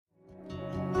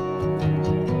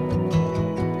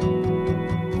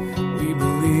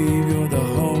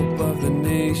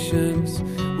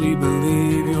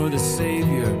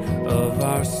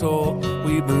soul.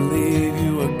 We believe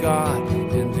you are God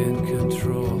and in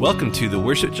control. Welcome to the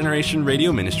Worship Generation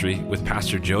Radio Ministry with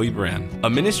Pastor Joey Brand, a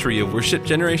ministry of Worship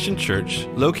Generation Church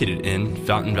located in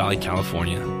Fountain Valley,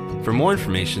 California. For more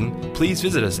information, please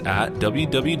visit us at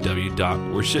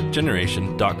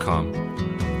www.worshipgeneration.com. We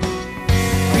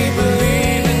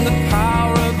believe in the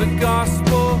power of the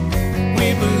gospel.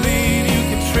 We believe you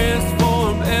can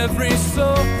transform every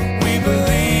soul. We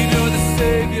believe you're the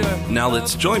Savior. Now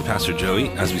let's join Pastor Joey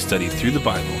as we study through the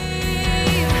Bible.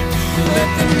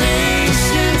 Let the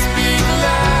nations be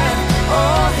glad,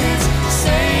 all his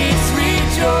saints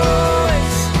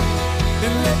rejoice,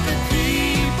 and let the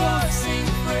people sing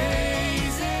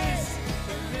praises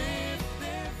and lift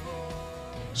their voice.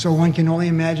 So one can only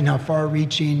imagine how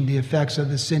far-reaching the effects of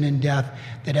the sin and death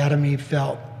that Adam and Eve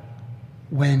felt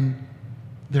when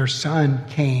their son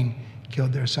Cain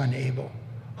killed their son Abel.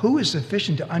 Who is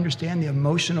sufficient to understand the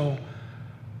emotion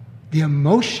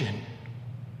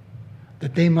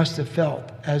that they must have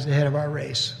felt as the head of our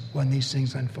race when these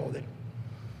things unfolded?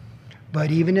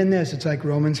 But even in this, it's like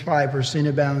Romans 5, where sin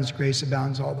abounds, grace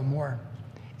abounds all the more.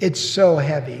 It's so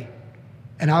heavy.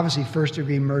 And obviously,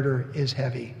 first-degree murder is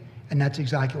heavy. And that's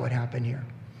exactly what happened here.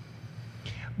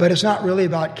 But it's not really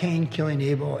about Cain killing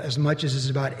Abel as much as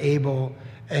it's about Abel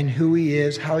and who he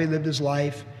is, how he lived his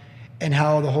life, and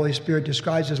how the Holy Spirit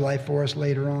describes his life for us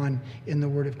later on in the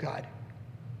Word of God.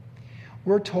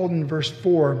 We're told in verse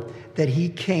 4 that he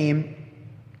came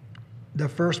the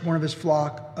firstborn of his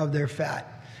flock of their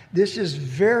fat. This is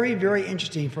very, very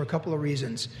interesting for a couple of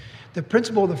reasons. The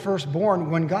principle of the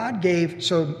firstborn, when God gave,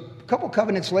 so a couple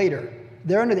covenants later,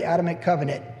 they're under the Adamic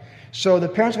covenant. So the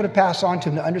parents would have passed on to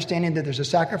them the understanding that there's a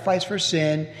sacrifice for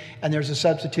sin and there's a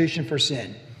substitution for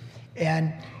sin.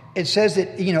 And it says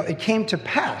that, it came to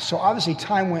pass. So obviously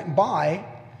time went by,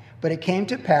 but it came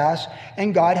to pass,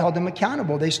 and God held them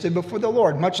accountable. They stood before the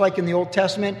Lord. Much like in the Old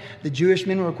Testament, the Jewish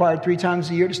men were required 3 times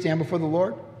a year to stand before the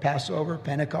Lord. Passover,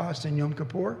 Pentecost, and Yom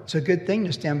Kippur. It's a good thing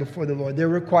to stand before the Lord. They're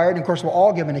required, and of course we'll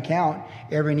all give an account.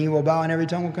 Every knee will bow and every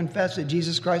tongue will confess that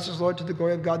Jesus Christ is Lord to the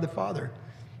glory of God the Father.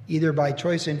 Either by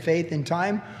choice and faith in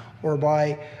time, or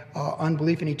by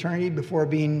unbelief in eternity before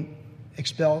being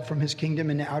expelled from his kingdom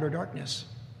into outer darkness.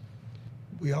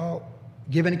 We all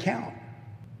give an account.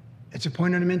 It's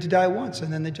appointed unto men to die once,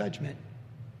 and then the judgment.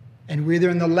 And we're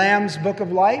either in the Lamb's book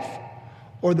of life,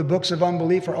 or the books of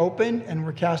unbelief are open, and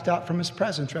we're cast out from his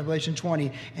presence, Revelation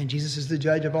 20. And Jesus is the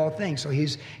judge of all things. So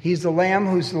he's the Lamb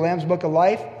who's the Lamb's book of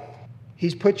life.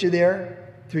 He's put you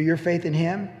there through your faith in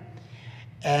him.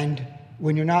 And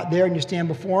when you're not there and you stand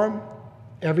before him,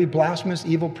 every blasphemous,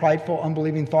 evil, prideful,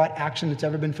 unbelieving thought, action that's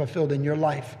ever been fulfilled in your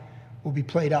life will be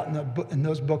played out in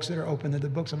those books that are open. They're the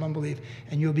books of unbelief.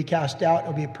 And you'll be cast out.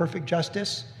 It'll be a perfect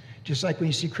justice. Just like when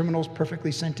you see criminals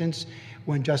perfectly sentenced,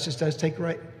 when justice does take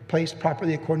place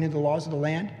properly according to the laws of the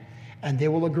land, and they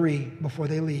will agree before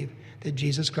they leave that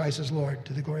Jesus Christ is Lord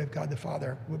to the glory of God the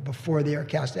Father before they are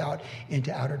cast out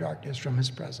into outer darkness from his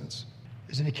presence.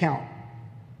 There's an account.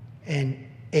 And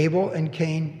Abel and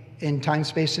Cain, in time,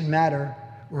 space, and matter,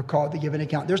 we're called to give an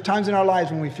account. There's times in our lives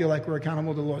when we feel like we're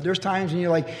accountable to the Lord. There's times when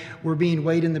you're like, we're being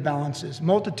weighed in the balances.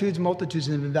 Multitudes in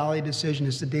the valley of decision.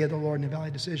 It's the day of the Lord in the valley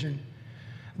of decision.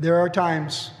 There are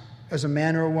times, as a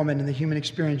man or a woman in the human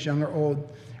experience, young or old,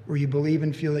 where you believe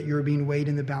and feel that you're being weighed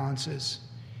in the balances.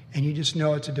 And you just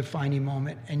know it's a defining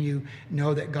moment. And you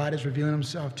know that God is revealing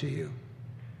himself to you.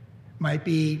 Might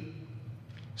be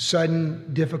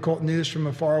sudden, difficult news from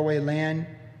a faraway land,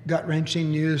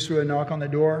 gut-wrenching news through a knock on the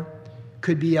door.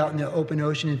 Could be out in the open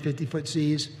ocean in 50-foot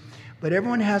seas. But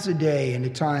everyone has a day and a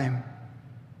time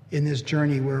in this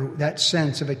journey where that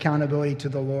sense of accountability to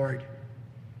the Lord.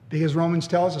 Because Romans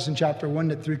tells us in chapter 1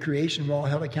 that through creation we're all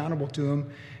held accountable to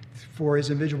him for his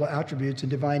invisible attributes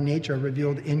and divine nature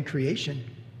revealed in creation.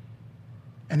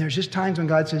 And there's just times when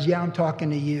God says, yeah, I'm talking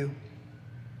to you.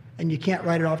 And you can't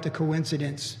write it off to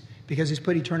coincidence because he's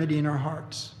put eternity in our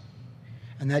hearts.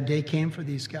 And that day came for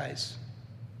these guys.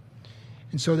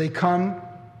 And so they come,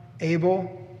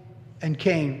 Abel and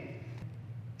Cain.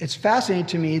 It's fascinating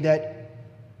to me that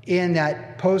in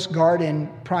that post-garden,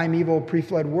 primeval,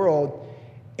 pre-flood world,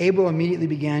 Abel immediately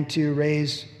began to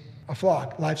raise a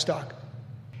flock, livestock.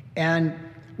 And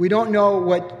we don't know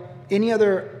what any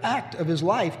other act of his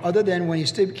life, other than when he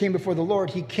came before the Lord,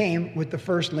 he came with the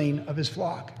firstling of his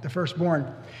flock, the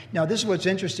firstborn. Now, this is what's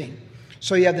interesting.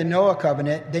 So you have the Noah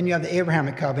covenant, then you have the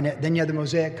Abrahamic covenant, then you have the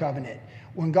Mosaic covenant.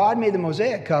 When God made the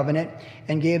Mosaic covenant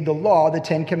and gave the law, the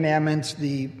 10 Commandments,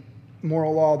 the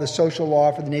moral law, the social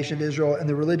law for the nation of Israel, and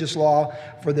the religious law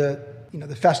for the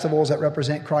the festivals that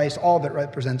represent Christ, all of it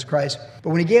represents Christ. But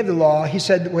when he gave the law, he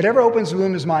said, whatever opens the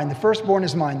womb is mine. The firstborn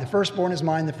is mine. The firstborn is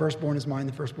mine. The firstborn is mine.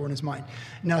 The firstborn is mine.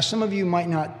 Now, some of you might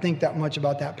not think that much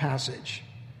about that passage.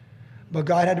 But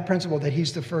God had a principle that he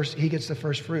gets the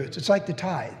first fruits. It's like the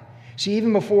tithe. See,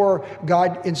 even before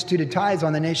God instituted tithes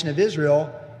on the nation of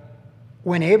Israel,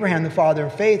 when Abraham, the father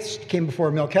of faith, came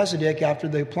before Melchizedek after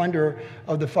the plunder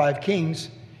of the 5 kings,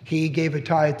 he gave a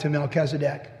tithe to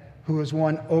Melchizedek, who was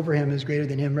one over him is greater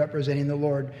than him, representing the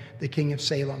Lord, the king of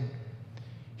Salem.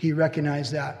 He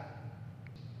recognized that.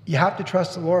 You have to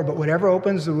trust the Lord, but whatever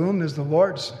opens the womb is the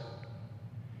Lord's.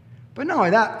 But not only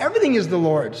that, everything is the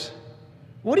Lord's.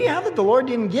 What do you have that the Lord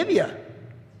didn't give you?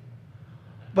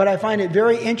 But I find it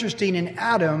very interesting in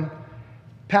Adam,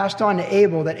 passed on to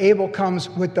Abel, that Abel comes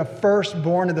with the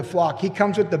firstborn of the flock. He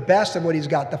comes with the best of what he's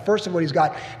got, the first of what he's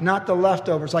got, not the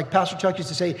leftovers. Like Pastor Chuck used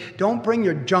to say, don't bring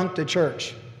your junk to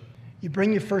church. You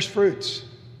bring your first fruits.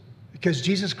 Because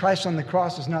Jesus Christ on the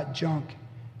cross is not junk.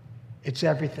 It's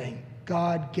everything.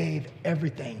 God gave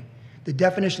everything. The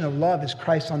definition of love is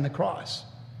Christ on the cross.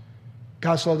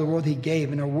 God saw the world he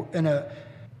gave. In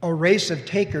a race of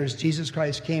takers, Jesus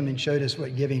Christ came and showed us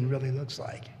what giving really looks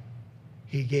like.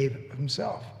 He gave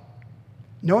himself.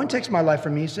 No one takes my life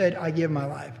from me. He said, I give my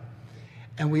life.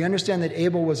 And we understand that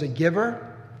Abel was a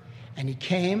giver, and he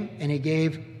came and he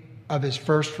gave of his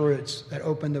first fruits that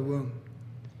opened the womb.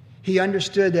 He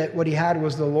understood that what he had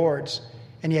was the Lord's,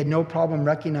 and he had no problem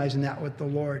recognizing that with the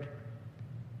Lord.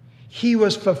 He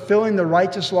was fulfilling the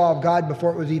righteous law of God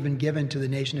before it was even given to the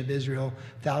nation of Israel,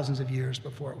 thousands of years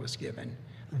before it was given.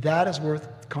 That is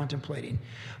worth contemplating.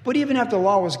 But even after the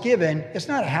law was given, it's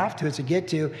not a have to, it's a get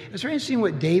to. It's very interesting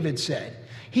what David said.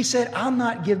 He said, I'll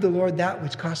not give the Lord that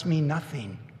which cost me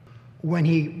nothing, when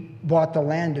he bought the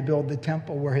land to build the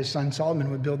temple where his son Solomon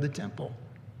would build the temple.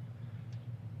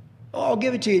 Oh, I'll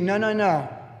give it to you. No.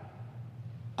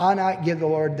 I'll not give the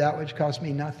Lord that which cost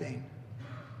me nothing.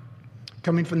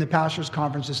 Coming from the pastor's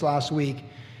conference this last week,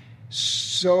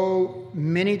 so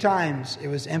many times it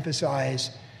was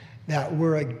emphasized that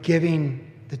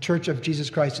the Church of Jesus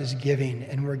Christ is giving,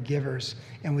 and we're givers.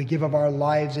 And we give of our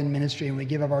lives in ministry, and we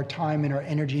give of our time and our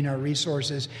energy and our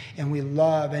resources, and we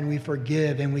love and we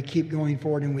forgive, and we keep going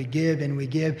forward, and we give and we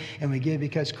give and we give,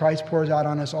 because Christ pours out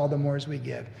on us all the more as we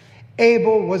give.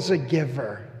 Abel was a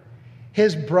giver.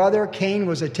 His brother Cain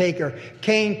was a taker.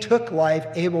 Cain took life.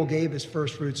 Abel gave his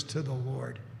first fruits to the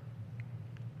Lord.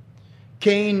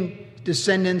 Cain's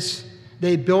descendants,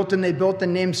 they built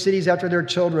and named cities after their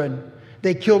children.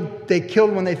 They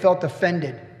killed when they felt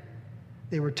offended.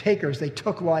 They were takers. They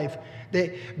took life.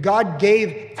 God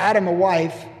gave Adam a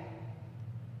wife.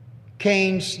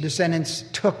 Cain's descendants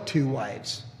took 2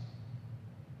 wives.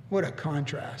 What a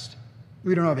contrast.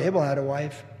 We don't know if Abel had a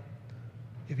wife.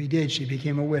 If he did, she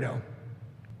became a widow.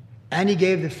 And he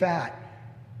gave the fat.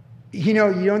 You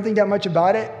don't think that much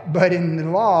about it, but in the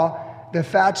law, the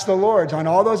fat's the Lord's. On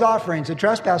all those offerings, the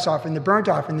trespass offering, the burnt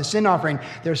offering, the sin offering,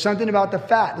 there's something about the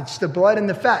fat. It's the blood and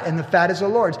the fat is the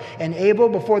Lord's. And Abel,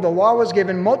 before the law was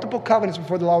given, multiple covenants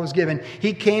before the law was given,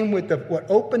 he came with what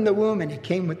opened the womb, and he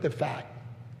came with the fat.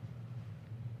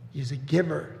 He's a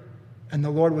giver, and the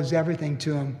Lord was everything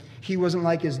to him. He wasn't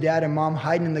like his dad and mom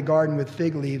hiding in the garden with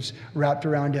fig leaves wrapped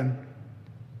around him.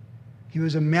 He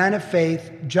was a man of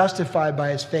faith, justified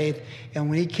by his faith. And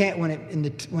when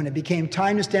it became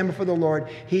time to stand before the Lord,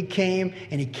 he came,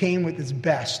 and he came with his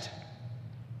best.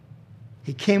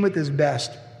 He came with his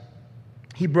best.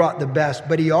 He brought the best.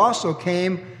 But he also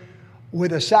came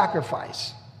with a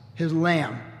sacrifice, his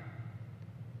lamb,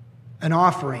 an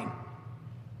offering.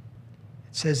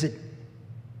 It says that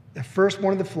the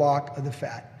firstborn of the flock of the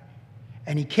fat.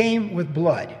 And he came with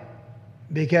blood,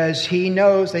 because he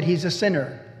knows that he's a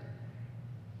sinner.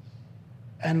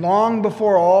 And long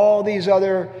before all these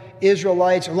other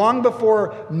Israelites, long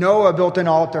before Noah built an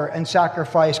altar and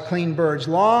sacrificed clean birds,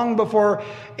 long before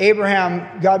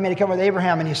Abraham, God made a covenant with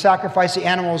Abraham and he sacrificed the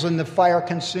animals and the fire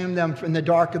consumed them in the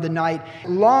dark of the night,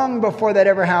 long before that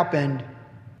ever happened,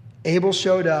 Abel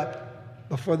showed up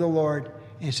before the Lord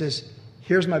and he says,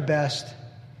 here's my best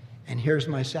and here's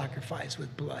my sacrifice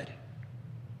with blood.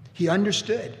 He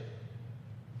understood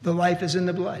the life is in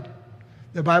the blood.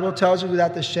 The Bible tells us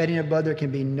without the shedding of blood, there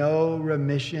can be no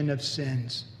remission of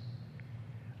sins.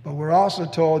 But we're also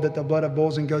told that the blood of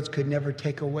bulls and goats could never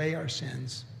take away our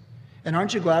sins. And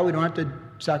aren't you glad we don't have to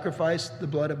sacrifice the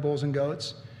blood of bulls and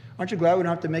goats? Aren't you glad we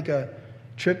don't have to make a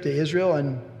trip to Israel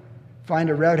and find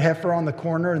a red heifer on the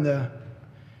corner in the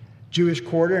Jewish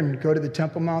quarter and go to the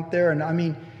Temple Mount there?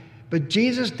 But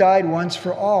Jesus died once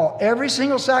for all. Every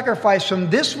single sacrifice from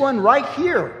this one right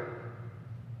here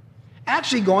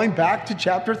Actually going back to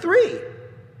chapter 3.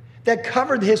 That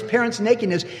covered his parents'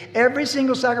 nakedness. Every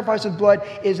single sacrifice of blood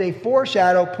is a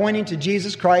foreshadow pointing to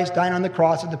Jesus Christ dying on the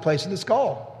cross at the place of the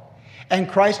skull. And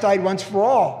Christ died once for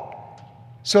all.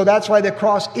 So that's why the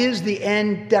cross is the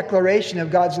end declaration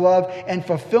of God's love and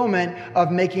fulfillment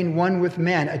of making one with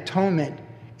man, atonement.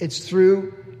 It's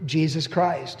through Jesus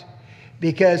Christ.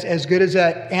 Because as good as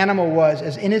that animal was,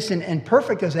 as innocent and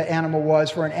perfect as that animal was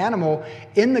for an animal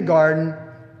in the garden,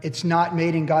 it's not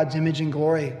made in God's image and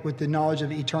glory with the knowledge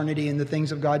of eternity and the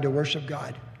things of God to worship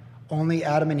God. Only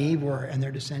Adam and Eve were and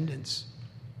their descendants.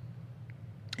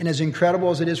 And as incredible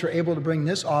as it is for Abel to bring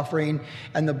this offering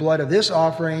and the blood of this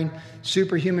offering,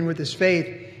 superhuman with his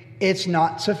faith, it's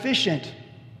not sufficient.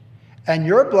 And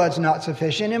your blood's not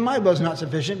sufficient and my blood's not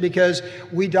sufficient because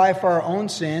we die for our own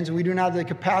sins and we do not have the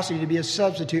capacity to be a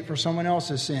substitute for someone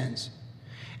else's sins.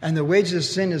 And the wages of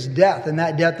sin is death, and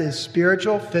that death is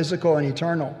spiritual, physical, and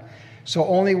eternal. So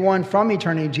only one from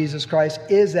eternity, Jesus Christ,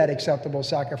 is that acceptable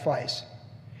sacrifice.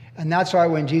 And that's why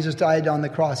when Jesus died on the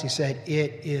cross, he said,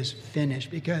 it is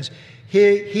finished. Because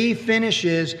he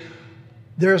finishes,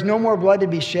 there is no more blood to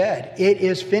be shed. It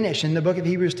is finished. And the book of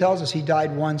Hebrews tells us he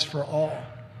died once for all.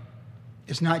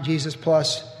 It's not Jesus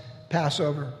plus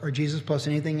Passover or Jesus plus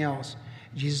anything else.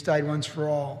 Jesus died once for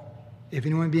all. If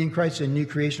anyone be in Christ, a new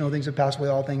creation, all things have passed away,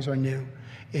 all things are new.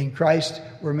 In Christ,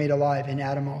 we're made alive. In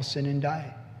Adam, all sin and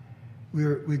die.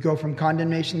 We go from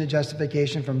condemnation to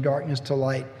justification, from darkness to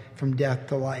light, from death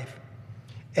to life.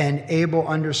 And Abel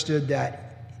understood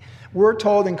that. We're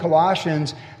told in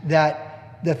Colossians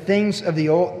that the things of the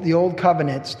old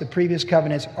covenants, the previous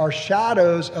covenants, are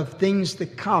shadows of things to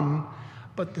come,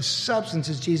 but the substance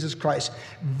is Jesus Christ.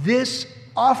 This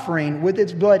offering with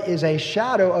its blood is a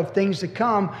shadow of things to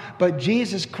come, but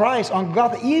Jesus Christ on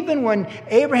Golgotha, even when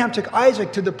Abraham took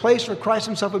Isaac to the place where Christ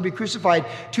himself would be crucified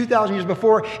 2,000 years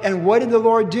before, and what did the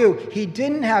Lord do? He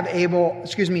didn't have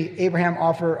Abraham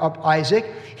offer up Isaac.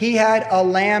 He had a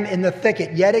lamb in the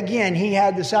thicket. Yet again, he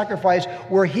had the sacrifice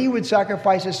where he would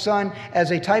sacrifice his son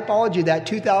as a typology of that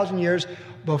 2,000 years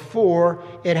before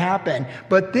it happened.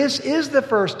 But this is the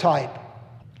first type.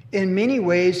 In many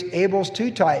ways, Abel's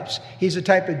two types. He's a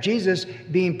type of Jesus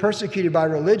being persecuted by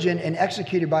religion and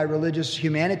executed by religious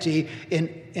humanity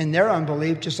in their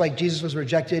unbelief, just like Jesus was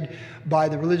rejected by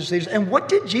the religious leaders. And what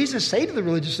did Jesus say to the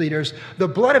religious leaders? The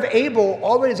blood of Abel,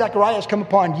 all the way to Zechariah, has come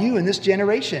upon you in this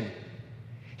generation.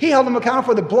 He held them accountable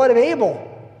for the blood of Abel.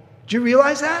 Do you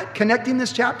realize that? Connecting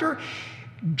this chapter?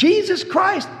 Jesus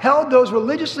Christ held those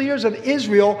religious leaders of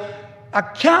Israel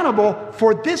accountable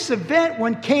for this event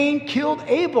when Cain killed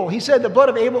Abel. He said the blood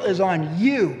of Abel is on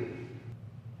you.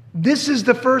 This is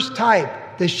the first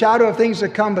type, the shadow of things to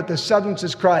come, but the substance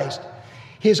is Christ.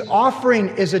 His offering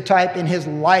is a type and his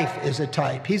life is a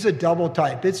type. He's a double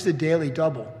type. It's the daily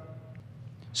double.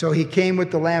 So he came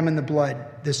with the lamb and the blood,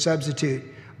 the substitute.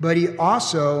 But he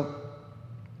also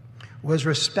was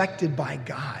respected by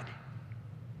God.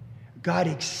 God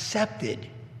accepted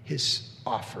his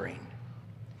offering.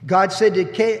 God said to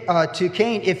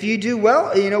Cain, if you do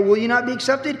well, will you not be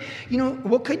accepted?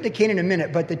 We'll get to Cain in a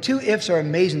minute, but the two ifs are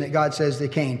amazing that God says to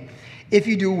Cain. If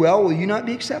you do well, will you not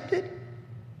be accepted?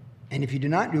 And if you do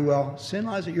not do well, sin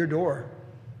lies at your door.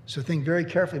 So think very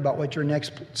carefully about what your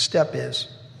next step is.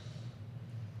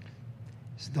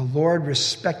 The Lord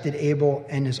respected Abel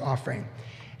and his offering.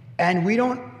 And we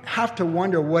don't have to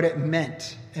wonder what it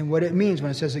meant and what it means when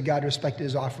it says that God respected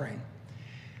his offering.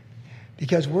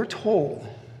 Because we're told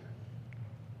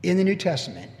in the New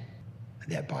Testament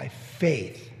that by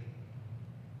faith,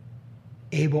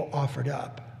 Abel offered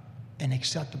up an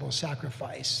acceptable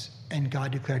sacrifice, and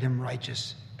God declared him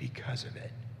righteous because of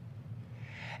it.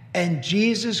 And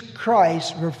Jesus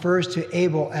Christ refers to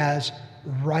Abel as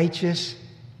righteous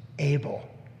Abel.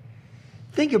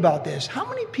 Think about this. How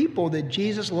many people did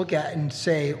Jesus look at and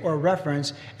say or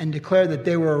reference and declare that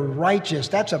they were righteous?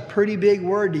 That's a pretty big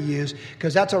word to use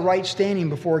because that's a right standing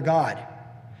before God.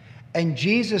 And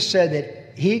Jesus said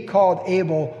that he called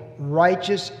Abel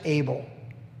righteous Abel.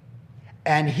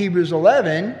 And Hebrews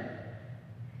 11,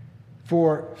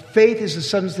 for faith is the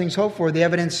substance of things hoped for, the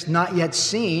evidence not yet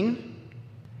seen.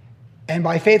 And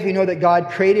by faith we know that God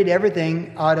created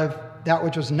everything out of that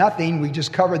which was nothing. We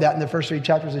just covered that in the first 3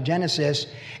 chapters of Genesis.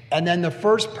 And then the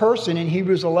first person in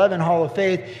Hebrews 11, Hall of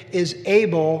Faith, is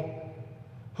Abel,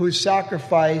 whose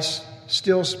sacrifice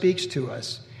still speaks to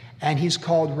us. And he's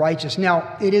called righteous.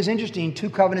 Now, it is interesting, 2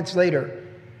 covenants later,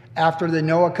 after the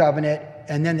Noah covenant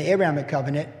and then the Abrahamic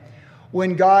covenant,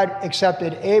 when God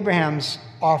accepted Abraham's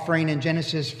offering in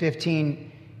Genesis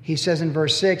 15, he says in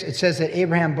verse 6, it says that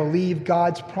Abraham believed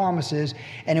God's promises,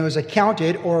 and it was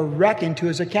accounted or reckoned to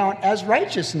his account as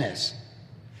righteousness.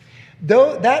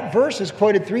 Though that verse is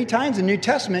quoted 3 times in the New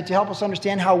Testament to help us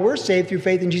understand how we're saved through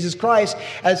faith in Jesus Christ,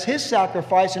 as his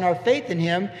sacrifice and our faith in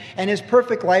him and his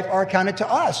perfect life are accounted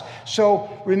to us.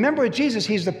 So remember Jesus,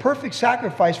 he's the perfect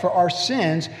sacrifice for our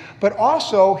sins, but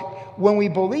also when we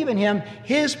believe in him,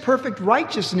 his perfect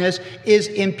righteousness is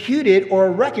imputed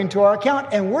or reckoned to our account,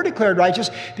 and we're declared righteous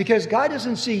because God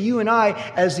doesn't see you and I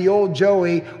as the old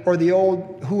Joey or the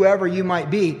old whoever you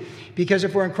might be. Because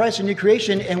if we're in Christ, a new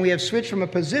creation, and we have switched from a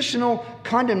positional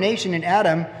condemnation in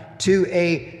Adam to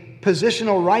a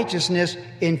positional righteousness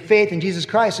in faith in Jesus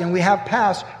Christ, and we have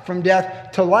passed from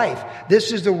death to life.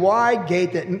 This is the wide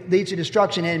gate that leads to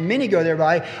destruction, and many go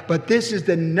thereby, but this is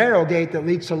the narrow gate that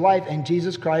leads to life, and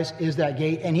Jesus Christ is that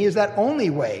gate, and he is that only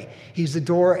way. He's the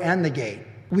door and the gate.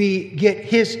 We get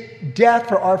his death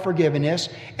for our forgiveness,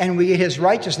 and we get his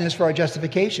righteousness for our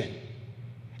justification.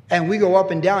 And we go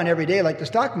up and down every day like the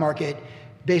stock market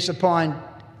based upon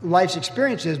life's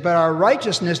experiences, but our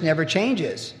righteousness never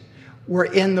changes. We're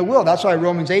in the will. That's why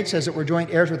Romans 8 says that we're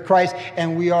joint heirs with Christ,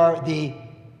 and we are the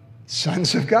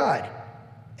sons of God.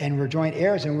 And we're joint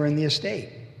heirs, and we're in the estate.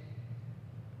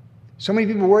 So many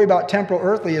people worry about temporal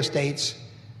earthly estates.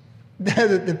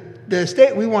 The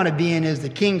estate we want to be in is the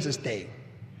king's estate.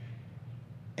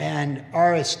 And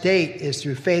our estate is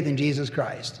through faith in Jesus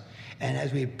Christ. And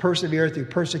as we persevere through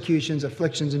persecutions,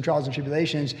 afflictions, and trials and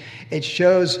tribulations, it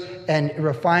shows and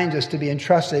refines us to be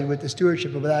entrusted with the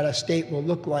stewardship of what that estate will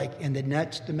look like in the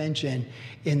next dimension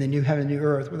in the new heaven and new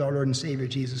earth with our Lord and Savior,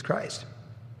 Jesus Christ.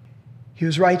 He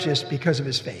was righteous because of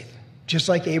his faith, just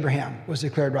like Abraham was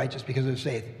declared righteous because of his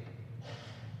faith.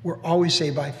 We're always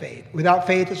saved by faith. Without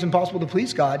faith, it's impossible to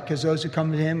please God, because those who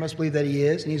come to him must believe that he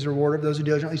is, and he's a rewarder of those who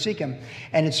diligently seek him.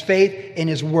 And it's faith in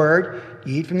his word.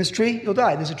 You eat from this tree, you'll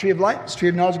die. This is a tree of life. It's a tree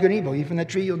of knowledge of good and evil. You eat from that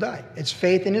tree, you'll die. It's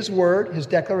faith in his word, his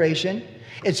declaration.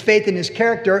 It's faith in his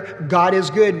character. God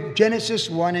is good. Genesis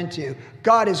 1 and 2.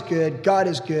 God is good. God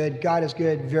is good. God is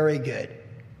good. Very good.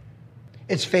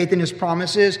 It's faith in his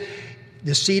promises.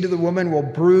 The seed of the woman will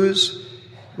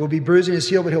be bruising his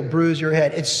heel, but he'll bruise your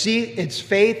head. It's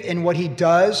faith in what he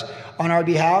does on our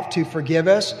behalf to forgive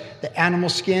us, the animal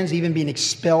skins even being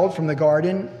expelled from the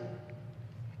garden.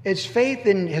 It's faith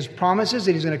in his promises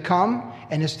that he's going to come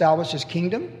and establish his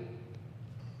kingdom.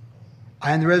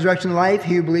 I am the resurrection and life.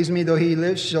 He who believes in me, though he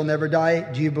lives, shall never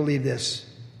die. Do you believe this?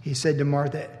 He said to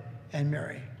Martha and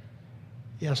Mary.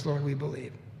 Yes, Lord, we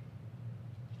believe.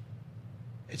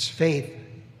 It's faith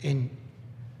in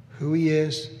who he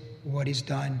is, what he's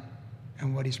done,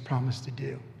 and what he's promised to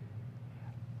do.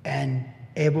 And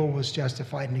Abel was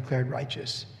justified and declared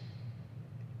righteous.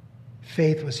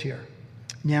 Faith was here.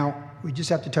 Now, we just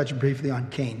have to touch briefly on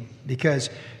Cain, because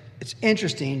it's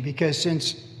interesting, because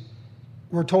since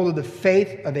we're told of the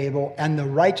faith of Abel and the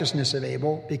righteousness of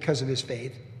Abel because of his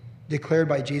faith, declared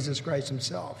by Jesus Christ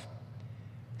himself.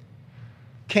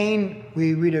 Cain,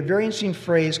 we read a very interesting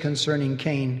phrase concerning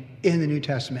Cain in the New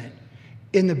Testament.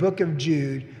 In the book of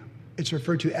Jude, it's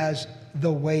referred to as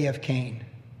the way of Cain.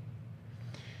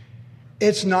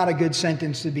 It's not a good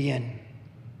sentence to be in.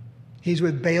 He's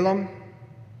with Balaam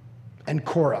and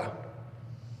Korah.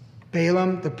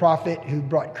 Balaam, the prophet who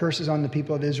brought curses on the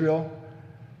people of Israel.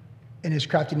 In his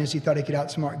craftiness, he thought he could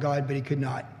outsmart God, but he could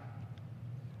not.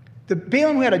 The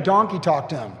Balaam who had a donkey talk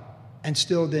to him and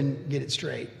still didn't get it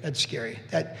straight. That's scary.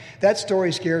 That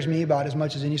story scares me about as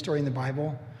much as any story in the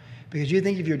Bible. Because you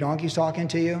think if your donkey's talking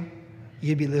to you,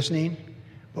 you'd be listening.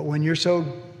 But when you're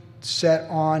so set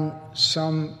on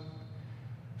some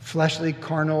fleshly,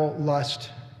 carnal lust,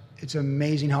 it's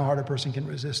amazing how hard a person can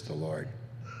resist the Lord.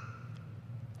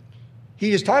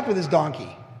 He just talked with his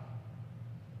donkey.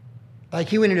 Like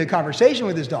he went into a conversation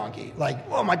with his donkey. Like,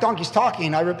 well, my donkey's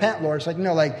talking. I repent, Lord. It's like,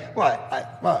 no, like,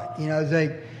 what? You know, it's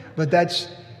like, but that's,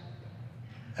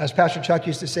 as Pastor Chuck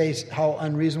used to say, how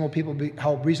reasonable people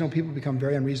become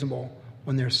very unreasonable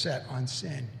when they're set on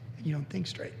sin. And you don't think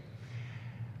straight.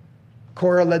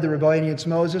 Korah led the rebellion against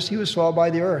Moses. He was swallowed by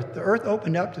the earth. The earth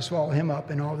opened up to swallow him up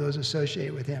and all those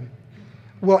associated with him.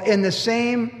 Well, in the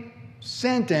same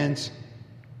sentence,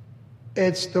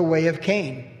 it's the way of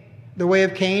Cain. The way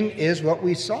of Cain is what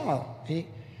we saw.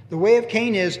 The way of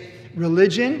Cain is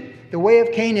religion. The way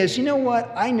of Cain is, you know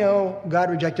what? I know God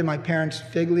rejected my parents'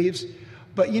 fig leaves,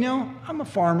 but you know, I'm a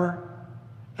farmer,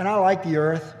 and I like the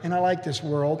earth, and I like this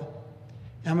world.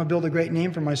 And I'm going to build a great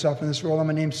name for myself in this world. I'm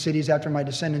going to name cities after my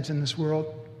descendants in this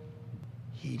world.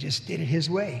 He just did it his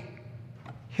way.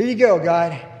 Here you go,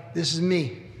 God. This is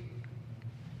me.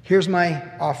 Here's my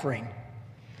offering.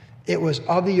 It was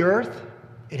of the earth.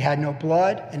 It had no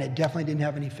blood, and it definitely didn't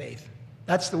have any faith.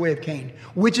 That's the way of Cain,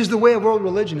 which is the way of world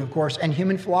religion, of course, and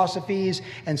human philosophies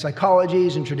and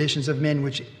psychologies and traditions of men,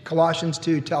 which Colossians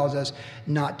 2 tells us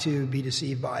not to be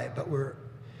deceived by it, but we're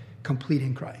complete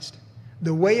in Christ.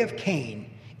 The way of Cain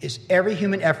is every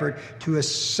human effort to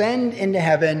ascend into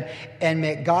heaven and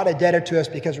make God a debtor to us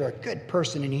because we're a good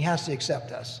person and he has to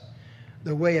accept us.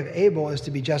 The way of Abel is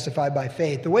to be justified by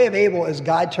faith. The way of Abel is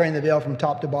God tearing the veil from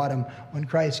top to bottom when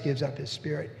Christ gives up his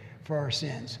spirit for our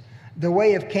sins. The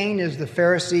way of Cain is the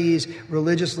Pharisees,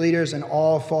 religious leaders, and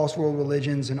all false world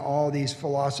religions and all these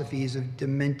philosophies of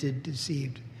demented,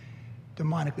 deceived,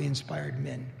 demonically inspired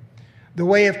men. The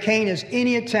way of Cain is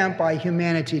any attempt by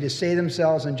humanity to save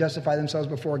themselves and justify themselves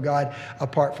before God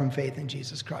apart from faith in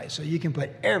Jesus Christ. So you can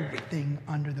put everything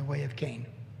under the way of Cain.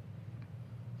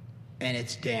 And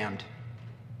it's damned.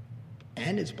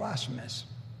 And it's blasphemous.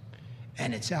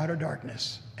 And it's outer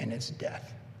darkness. And it's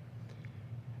death.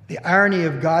 The irony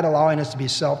of God allowing us to be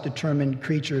self-determined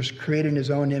creatures created in his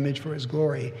own image for his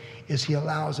glory is he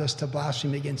allows us to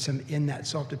blaspheme against him in that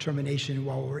self-determination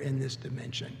while we're in this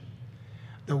dimension.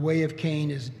 The way of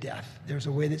Cain is death. There's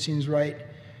a way that seems right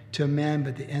to a man,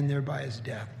 but the end thereby is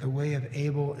death. The way of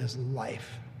Abel is life.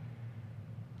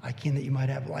 I came that you might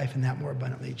have life and that more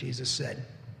abundantly, Jesus said.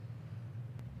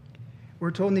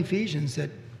 We're told in Ephesians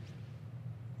that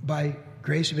by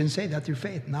grace you've been saved, that through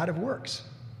faith, not of works.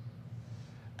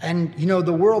 And, you know,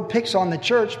 the world picks on the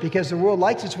church because the world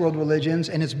likes its world religions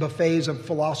and its buffets of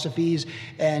philosophies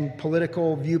and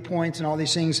political viewpoints and all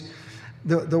these things.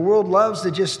 The world loves to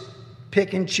just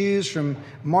pick and choose from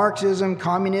Marxism,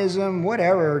 communism,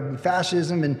 whatever,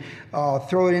 fascism, and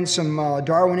throw it in some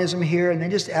Darwinism here, and then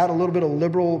just add a little bit of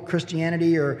liberal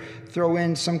Christianity or throw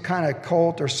in some kind of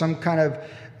cult or some kind of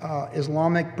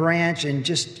Islamic branch and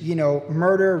just, you know,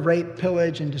 murder, rape,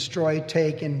 pillage, and destroy,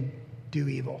 take, and do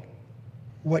evil.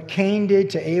 What Cain did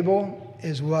to Abel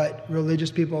is what religious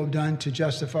people have done to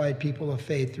justified people of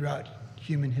faith throughout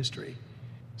human history.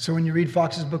 So when you read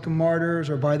Fox's Book of Martyrs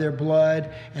or By Their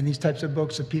Blood and these types of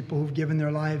books of people who've given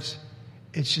their lives,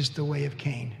 it's just the way of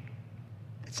Cain.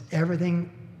 It's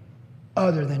everything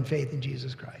other than faith in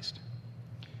Jesus Christ.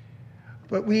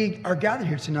 But we are gathered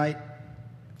here tonight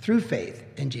through faith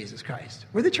in Jesus Christ.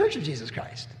 We're the church of Jesus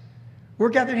Christ. We're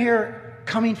gathered here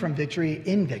coming from victory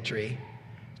in victory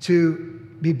to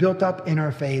be built up in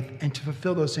our faith and to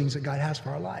fulfill those things that God has for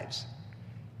our lives.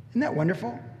 Isn't that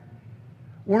wonderful?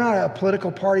 We're not a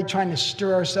political party trying to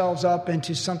stir ourselves up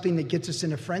into something that gets us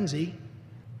in a frenzy.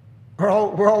 We're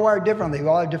all wired differently. We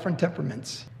all have different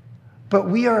temperaments. But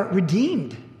we are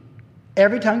redeemed,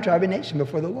 every tongue, tribe, and nation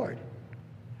before the Lord.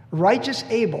 Righteous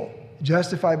Abel,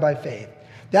 justified by faith.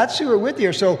 That's who we're with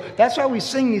here. So that's why we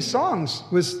sing these songs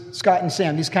with Scott and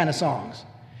Sam, these kind of songs.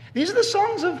 These are the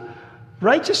songs of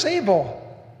righteous Abel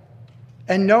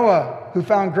and Noah, who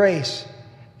found grace,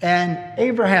 and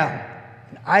Abraham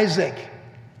and Isaac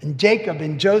and Jacob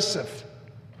and Joseph.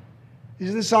 These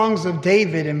are the songs of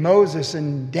David and Moses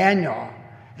and Daniel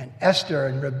and Esther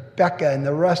and Rebecca and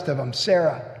the rest of them,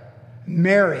 Sarah,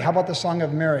 Mary. How about the song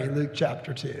of Mary, Luke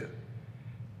chapter 2?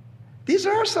 These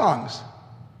are our songs.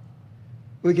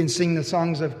 We can sing the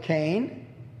songs of Cain,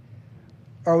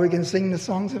 or we can sing the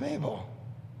songs of Abel.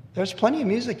 There's plenty of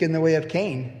music in the way of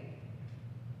Cain.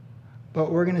 But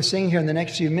we're going to sing here in the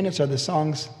next few minutes are the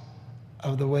songs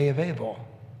of the way of Abel,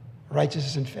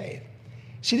 righteousness and faith.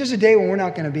 See, there's a day when we're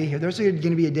not going to be here. There's going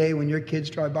to be a day when your kids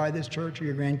drive by this church or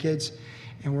your grandkids,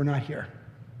 and we're not here.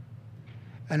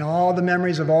 And all the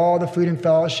memories of all the food and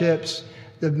fellowships,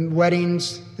 the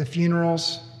weddings, the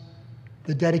funerals,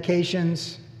 the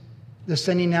dedications, the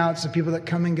sending outs, the people that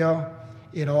come and go,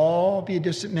 it'll all be a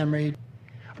distant memory.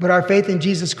 But our faith in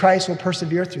Jesus Christ will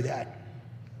persevere through that.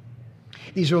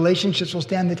 These relationships will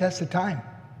stand the test of time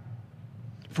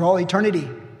for all eternity.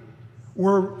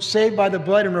 We're saved by the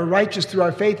blood and we're righteous through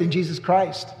our faith in Jesus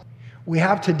Christ. We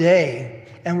have today,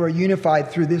 and we're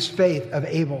unified through this faith of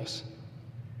Abel's.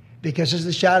 Because it's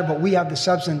the shadow, but we have the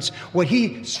substance. What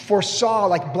he foresaw,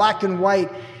 like black and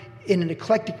white in an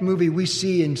eclectic movie, we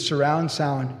see in surround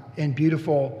sound in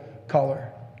beautiful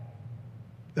color.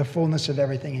 The fullness of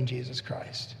everything in Jesus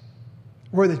Christ.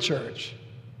 We're the church.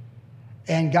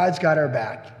 And God's got our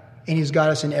back. And he's got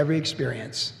us in every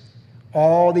experience.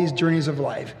 All these journeys of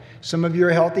life. Some of you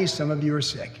are healthy, some of you are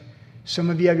sick. Some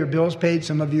of you have your bills paid,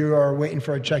 some of you are waiting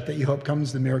for a check that you hope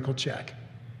comes, the miracle check.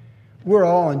 We're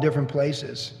all in different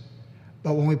places.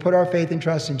 But when we put our faith and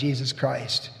trust in Jesus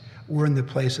Christ, we're in the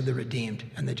place of the redeemed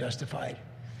and the justified.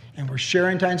 And we're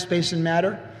sharing time, space, and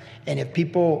matter. And if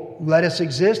people let us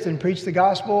exist and preach the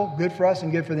gospel, good for us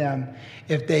and good for them.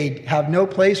 If they have no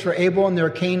place for Abel in their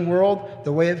Cain world,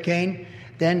 the way of Cain,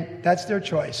 then that's their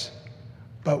choice.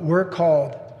 But we're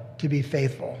called to be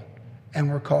faithful, and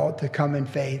we're called to come in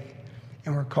faith,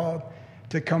 and we're called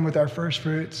to come with our first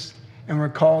fruits, and we're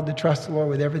called to trust the Lord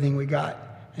with everything we got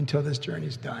until this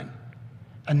journey's done.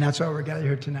 And that's why we're gathered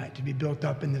here tonight, to be built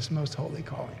up in this most holy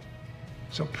calling.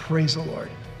 So praise the Lord.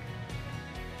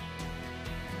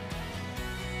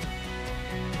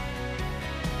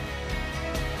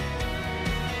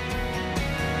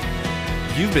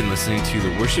 You've been listening to the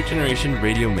Worship Generation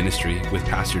Radio Ministry with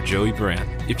Pastor Joey Baran.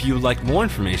 If you would like more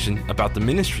information about the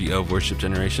ministry of Worship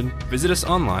Generation, visit us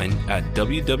online at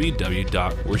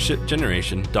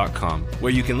www.worshipgeneration.com,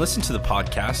 where you can listen to the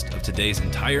podcast of today's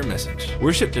entire message.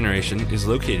 Worship Generation is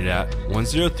located at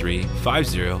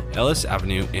 10350 Ellis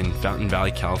Avenue in Fountain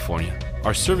Valley, California.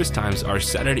 Our service times are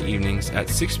Saturday evenings at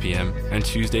 6 p.m. and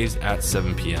Tuesdays at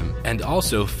 7 p.m. And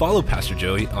also follow Pastor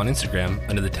Joey on Instagram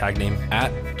under the tag name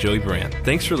 @JoeyBaran.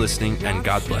 Thanks for listening, and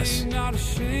God bless. Not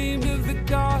ashamed of the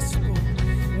gospel.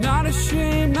 Not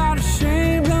ashamed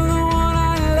of the one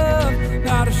I love.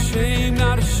 Not ashamed